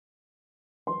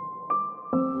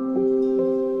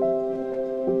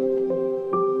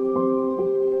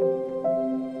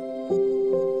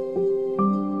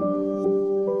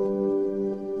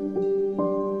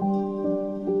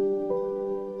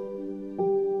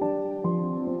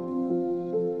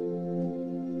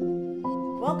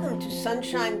Welcome to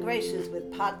Sunshine Graces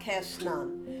with Podcast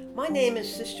None. My name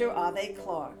is Sister Ave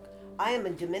Clark. I am a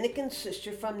Dominican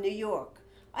sister from New York.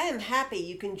 I am happy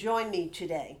you can join me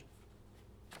today.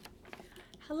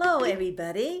 Hello,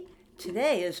 everybody.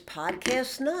 Today is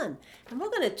Podcast None, and we're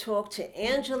going to talk to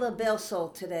Angela Belsole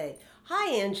today.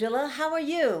 Hi, Angela. How are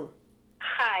you?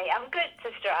 Hi, I'm good,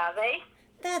 Sister Ave.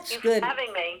 That's Thanks good. for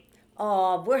having me.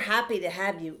 Oh, we're happy to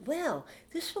have you. Well,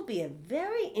 this will be a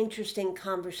very interesting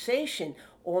conversation,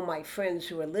 all my friends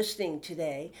who are listening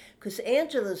today, because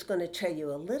Angela's going to tell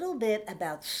you a little bit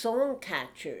about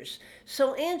Songcatchers.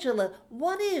 So, Angela,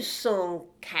 what is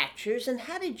Songcatchers and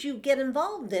how did you get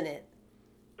involved in it?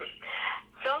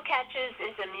 Songcathers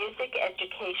is a music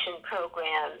education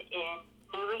program in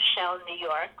New Rochelle, New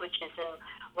York, which is in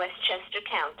Westchester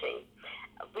County.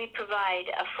 We provide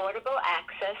affordable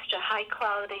access to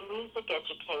high-quality music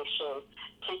education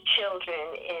to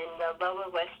children in the lower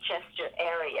Westchester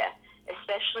area,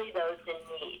 especially those in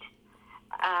need.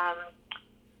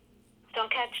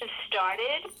 Songcathers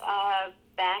started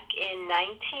back in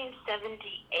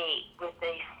 1978 with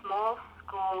a small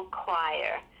school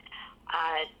choir.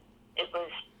 It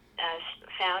was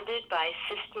founded by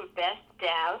Sister Beth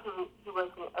Dow, who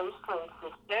was an Oakland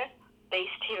sister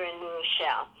based here in New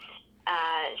Rochelle.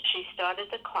 She started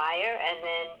the choir, and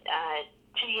then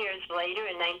 2 years later,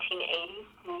 in 1980,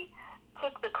 she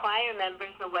took the choir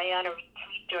members away on a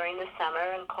retreat during the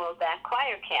summer and called that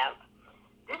choir camp.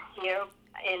 This year,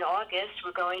 in August,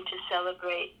 we're going to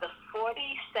celebrate the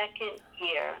 42nd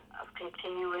year of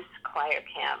continuous choir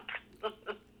camp.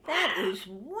 That is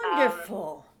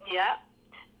wonderful. Yeah.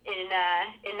 In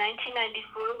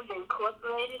 1994, we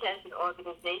incorporated as an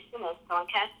organization as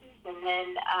Songcathers, and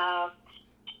then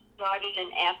started an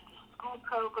after-school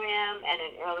program and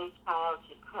an early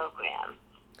childhood program,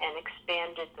 and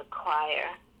expanded the choir.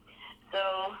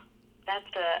 So that's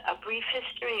a brief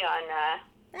history on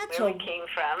where we came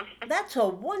from. That's a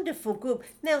wonderful group.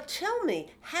 Now tell me,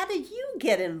 how did you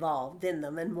get involved in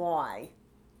them and why?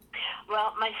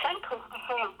 Well, my son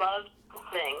Christopher loved to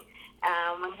sing.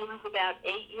 When he was about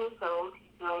 8 years old,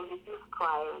 he joined the youth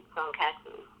choir at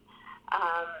Songcathers.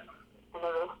 And the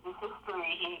rest is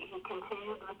history. He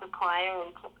continued with the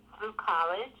choir through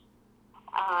college,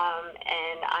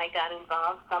 and I got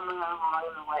involved somewhere along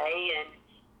the way and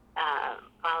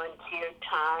volunteered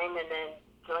time, and then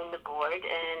joined the board.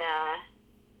 And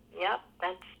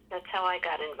that's how I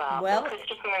got involved. Well, and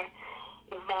Christopher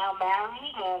is now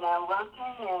married and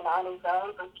working and on his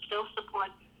own, but still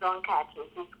supports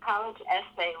Songcathers. His college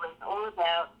essay was all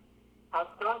about how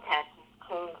Songcathers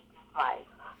changed his life.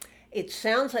 it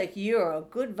sounds like you're a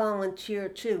good volunteer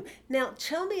too. Now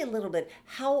tell me a little bit,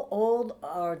 how old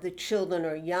are the children,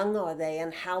 or young are they,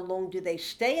 and how long do they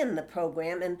stay in the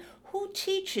program, and who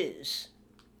teaches?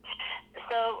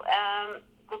 So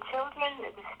the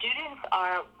students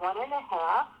are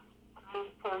 1.5 through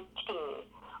 13.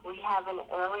 We have an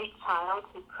early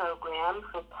childhood program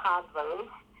for toddlers,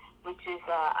 which is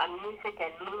a music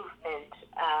and movement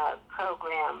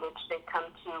program which they come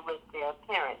to with their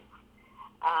parents.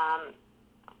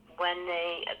 When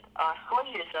they are 4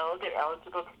 years old, they're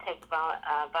eligible to take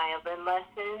violin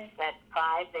lessons. At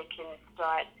 5, they can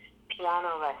start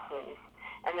piano lessons.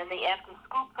 And then the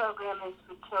after-school program is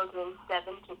for children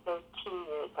 7 to 13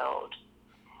 years old.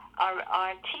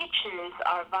 Our teachers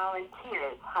are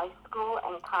volunteers, high school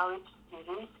and college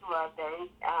students who are very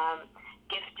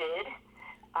gifted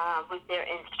with their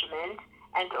instrument,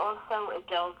 and also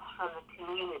adults from the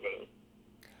community.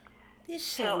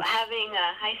 So having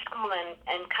high school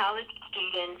and college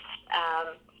students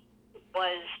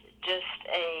was just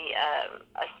a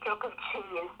stroke of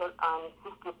genius on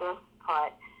Sister Beth's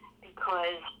part,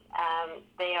 because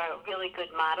they are really good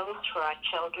models for our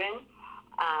children.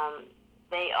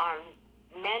 They are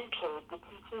mentored, the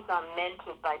teachers are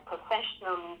mentored by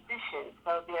professional musicians,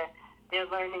 so they're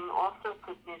learning all sorts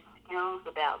of new skills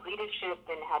about leadership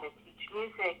and how to teach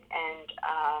music,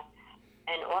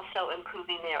 and also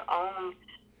improving their own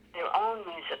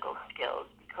musical skills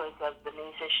because of the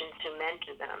musicians who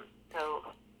mentor them.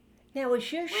 So now,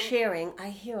 as you're sharing, I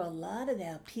hear a lot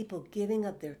about people giving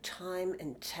up their time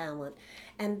and talent,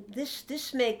 and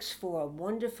this makes for a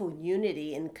wonderful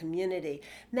unity in community.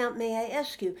 Now, may I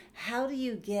ask you, how do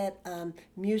you get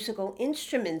musical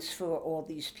instruments for all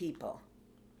these people?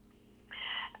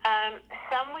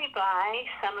 Some we buy,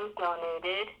 some are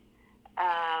donated.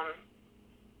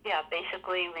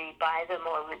 Basically we buy them,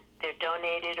 or they're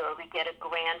donated, or we get a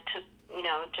grant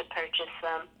to purchase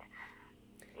them.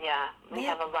 Yeah, we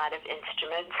have a lot of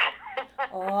instruments.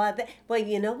 Well,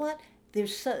 you know what?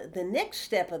 the next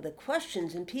step of the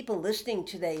questions, and people listening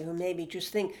today who maybe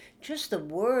just think just the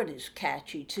word is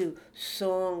catchy to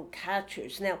song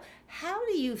catchers. Now, how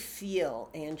do you feel,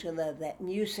 Angela, that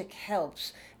music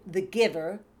helps the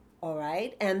giver, all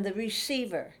right, and the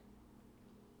receiver?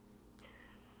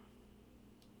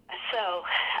 So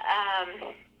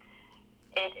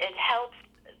it helps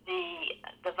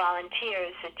the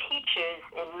volunteers, the teachers,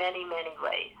 in many, many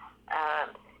ways.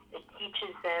 It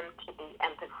teaches them to be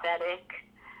empathetic.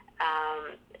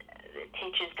 It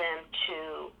teaches them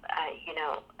to,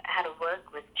 how to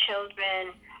work with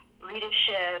children,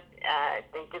 leadership.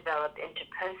 They develop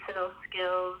interpersonal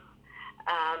skills.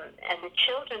 And the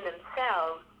children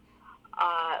themselves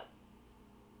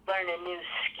learn a new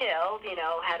skill,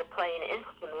 how to play an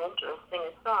instrument or sing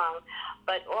a song.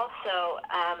 But also,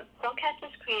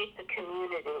 Songcathers creates a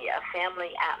community, a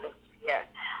family atmosphere.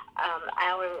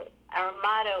 Our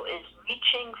motto is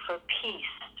reaching for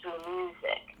peace through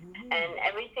music, and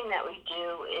everything that we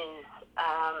do is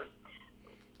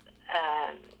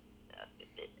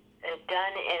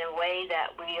done in a way that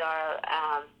we are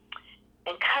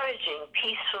encouraging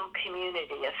peaceful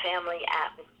community, a family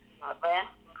atmosphere,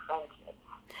 lasting friendship.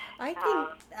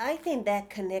 I think that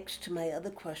connects to my other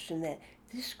question that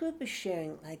this group is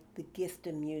sharing like the gift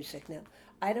of music. Now,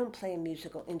 I don't play a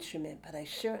musical instrument, but I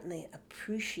certainly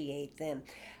appreciate them.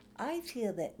 I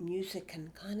feel that music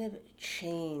can kind of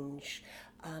change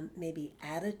maybe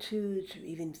attitudes or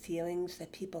even feelings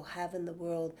that people have in the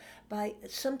world by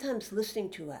sometimes listening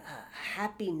to a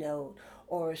happy note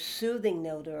or a soothing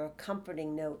note or a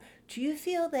comforting note. Do you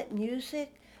feel that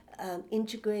music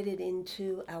integrated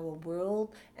into our world,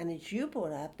 and as you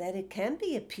brought up, that it can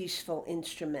be a peaceful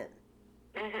instrument?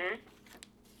 hmm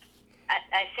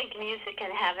I think music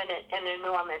can have an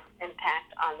enormous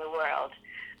impact on the world.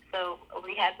 So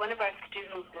we had one of our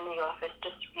students in the office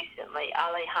just recently,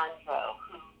 Alejandro,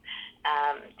 who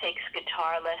takes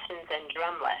guitar lessons and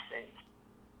drum lessons.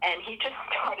 And he just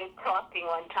started talking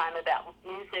one time about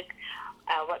music,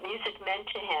 what music meant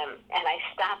to him. And I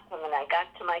stopped him and I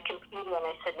got to my computer and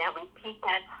I said, now repeat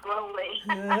that slowly.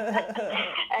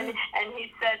 and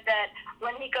he said that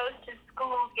when he goes to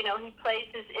school, he plays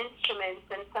his instruments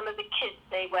and some of the kids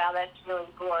say, wow, that's really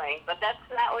boring. But that's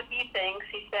not what he thinks.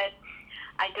 He said,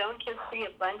 I don't just see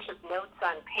a bunch of notes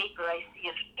on paper. I see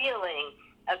a feeling,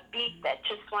 a beat that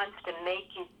just wants to make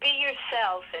you be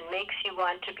yourself and makes you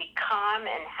want to be calm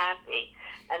and happy.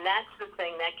 And that's the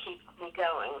thing that keeps me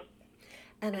going.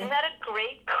 And Isn't I that a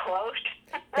great quote?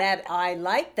 That I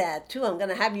like that too. I'm going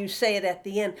to have you say it at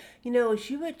the end. As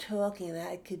you were talking,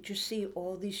 I could just see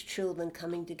all these children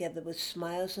coming together with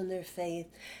smiles on their face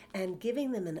and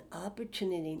giving them an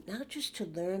opportunity not just to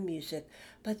learn music,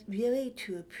 but really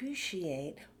to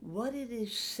appreciate what it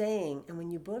is saying. And when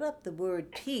you brought up the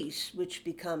word peace, which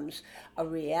becomes a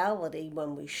reality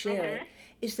when we share it, hmm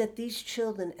is that these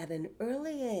children at an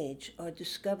early age are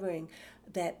discovering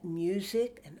that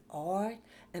music and art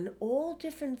and all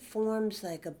different forms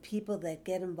like of people that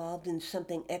get involved in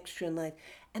something extra in life,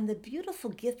 and the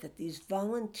beautiful gift that these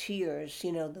volunteers,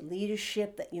 the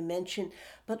leadership that you mentioned,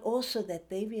 but also that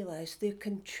they realize they're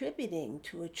contributing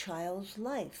to a child's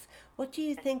life. What do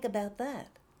you think about that?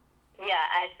 Yeah,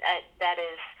 that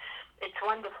is, it's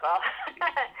wonderful.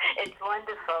 It's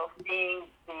wonderful seeing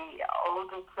the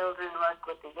older children work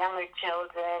with the younger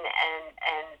children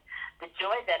and the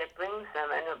joy that it brings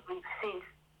them. And we've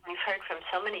heard from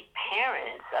so many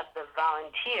parents of the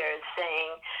volunteers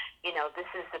saying, this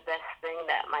is the best thing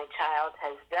that my child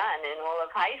has done in all of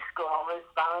high school was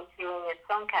volunteering at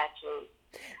Songcatchers.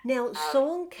 Now, Um,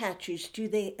 song catchers, do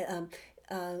they,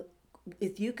 uh,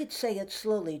 if you could say it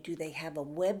slowly, do they have a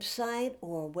website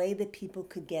or a way that people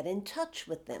could get in touch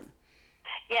with them?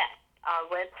 yes, our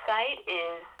website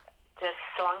is just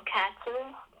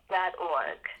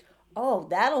songcatchers.org. Oh,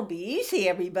 that'll be easy,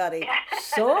 everybody. Yeah.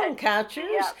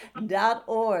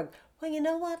 Songcatchers.org. Well, you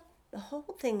know what? The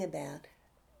whole thing about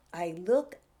I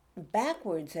look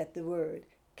backwards at the word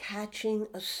catching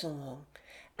a song.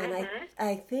 And I, hmm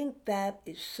I think that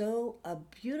is so a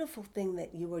beautiful thing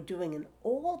that you are doing in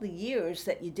all the years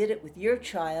that you did it with your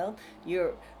child.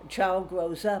 Your child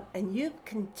grows up and you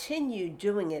continue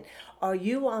doing it. Are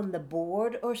you on the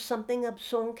board or something of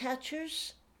Song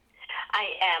Catchers? I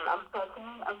am. I'm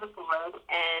president of the board,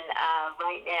 and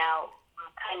right now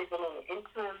we're kind of in an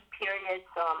interim period,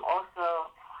 so I'm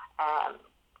also um,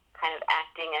 kind of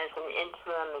acting as an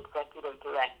interim executive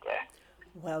director.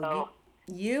 Well, you So,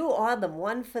 you are the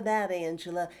one for that,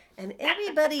 Angela. And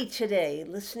everybody today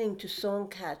listening to Song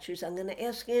Catchers, I'm going to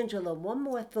ask Angela one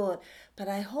more thought, but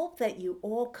I hope that you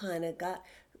all kind of got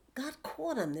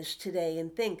caught on this today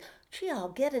and think, gee, I'll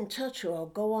get in touch or I'll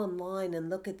go online and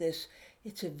look at this.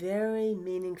 It's a very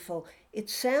meaningful. It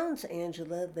sounds,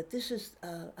 Angela, that this is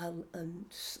a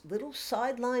little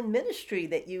sideline ministry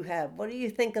that you have. What do you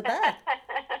think of that?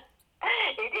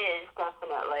 It is,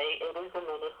 definitely. It is a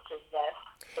ministry, yes.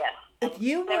 Yes. And If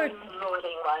you very were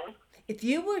rewarding one. If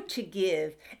you were to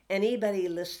give anybody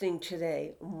listening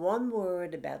today one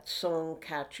word about song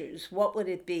catchers, what would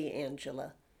it be,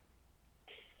 Angela?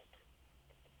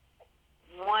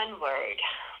 One word.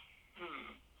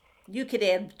 Hmm. You could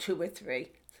add two or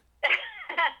three.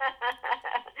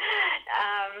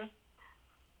 um,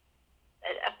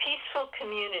 a peaceful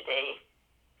community.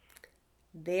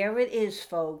 There it is,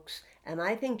 folks. And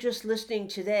I think just listening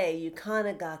today, you kind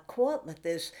of got caught with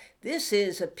this. This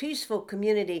is a peaceful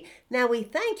community. Now, we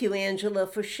thank you, Angela,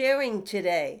 for sharing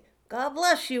today. God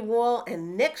bless you all.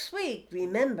 And next week,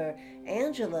 remember,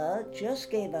 Angela just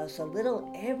gave us a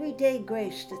little everyday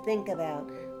grace to think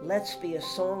about. Let's be a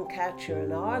song catcher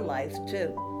in our life,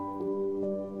 too.